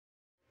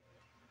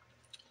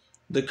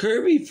The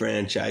Kirby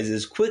franchise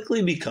is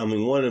quickly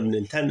becoming one of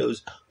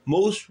Nintendo's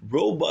most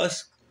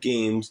robust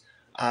games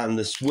on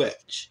the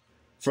Switch.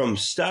 From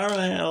Star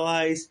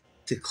Allies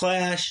to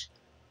Clash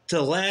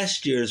to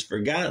last year's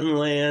Forgotten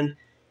Land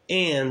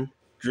and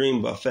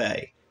Dream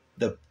Buffet,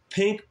 the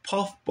pink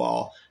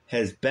puffball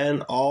has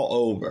been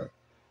all over.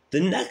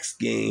 The next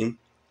game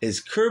is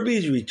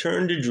Kirby's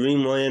Return to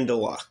Dream Land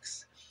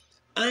Deluxe.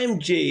 I'm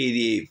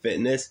J88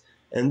 Fitness,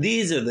 and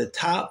these are the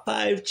top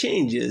 5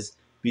 changes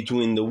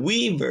between the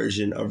Wii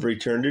version of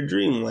Return to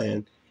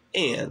Dreamland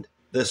and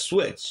the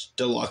Switch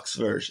Deluxe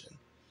version.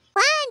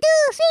 1,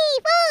 2, 3,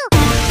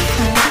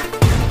 4.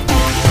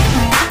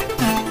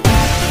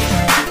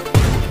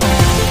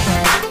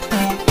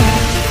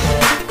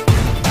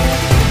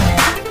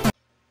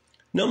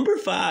 Number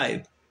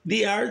 5,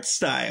 the art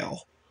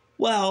style.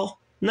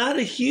 Well, not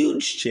a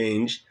huge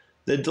change.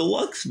 The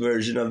deluxe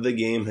version of the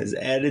game has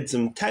added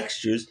some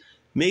textures,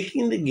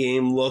 making the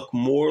game look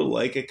more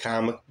like a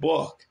comic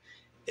book.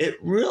 It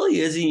really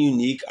is a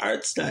unique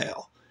art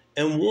style,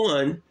 and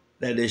one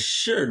that is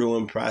sure to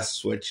impress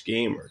Switch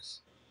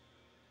gamers.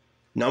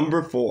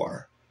 Number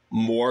 4,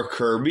 More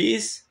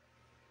Kirbys.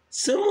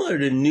 Similar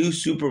to New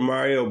Super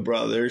Mario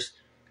Bros.,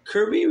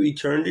 Kirby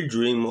Return to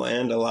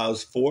Dreamland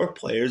allows 4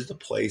 players to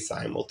play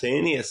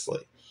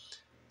simultaneously.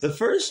 The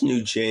first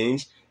new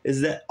change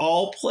is that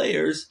all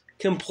players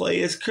can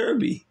play as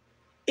Kirby,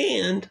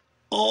 and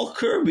all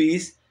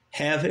Kirbys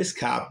have his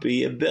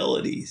copy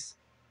abilities.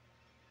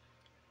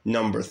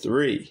 Number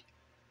 3,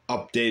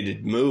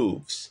 updated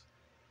moves.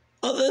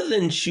 Other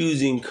than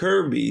choosing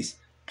Kirbys,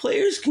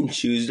 players can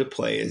choose to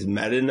play as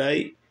Meta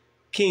Knight,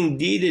 King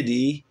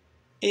Dedede,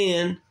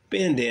 and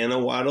Bandana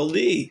Waddle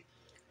Dee.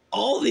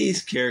 All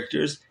these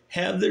characters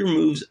have their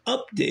moves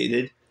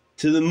updated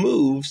to the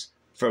moves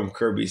from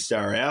Kirby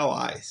Star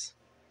Allies.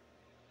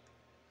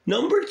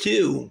 Number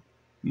 2,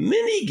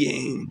 mini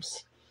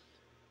games.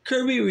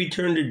 Kirby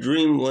Return to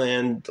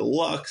Dreamland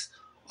Deluxe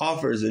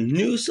offers a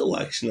new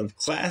selection of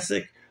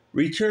classic,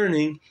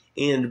 returning,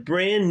 and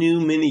brand new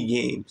mini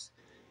games.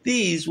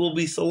 These will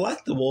be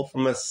selectable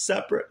from a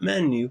separate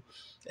menu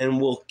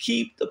and will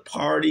keep the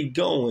party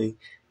going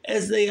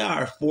as they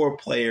are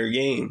 4-player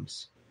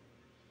games.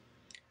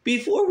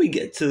 Before we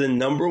get to the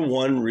number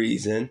 1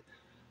 reason,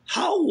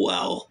 how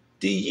well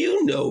do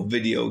you know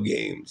video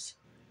games?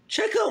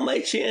 Check out my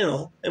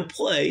channel and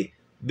play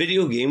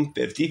Video Game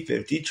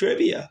 50/50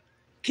 Trivia.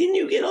 Can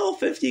you get all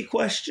 50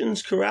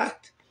 questions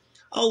correct?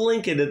 I'll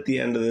link it at the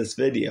end of this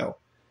video.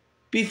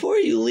 Before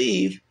you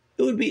leave,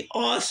 it would be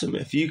awesome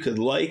if you could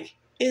like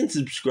and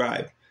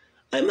subscribe.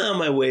 I'm on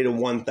my way to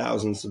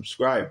 1,000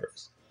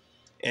 subscribers.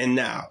 And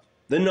now,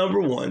 the number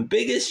 1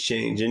 biggest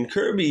change in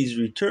Kirby's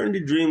Return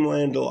to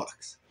Dreamland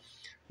Deluxe.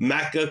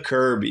 Mecha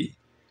Kirby.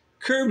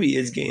 Kirby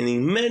is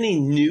gaining many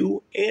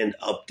new and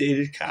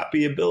updated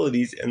copy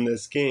abilities in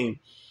this game.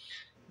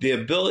 The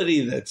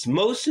ability that's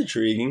most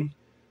intriguing,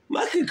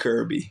 Mecha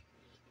Kirby.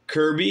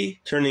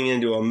 Kirby turning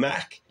into a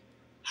mech.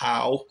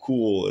 How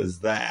cool is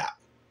that?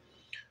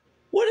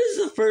 What is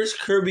the first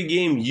Kirby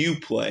game you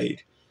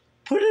played?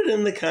 Put it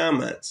in the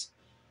comments.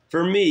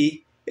 For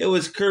me, it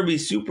was Kirby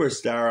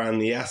Superstar on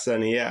the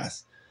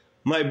SNES.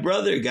 My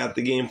brother got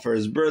the game for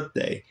his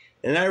birthday,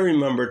 and I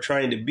remember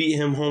trying to beat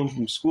him home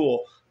from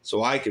school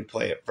so I could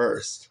play it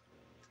first.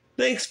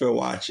 Thanks for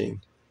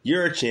watching.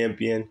 You're a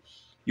champion.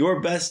 Your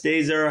best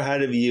days are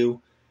ahead of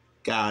you.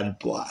 God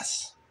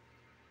bless.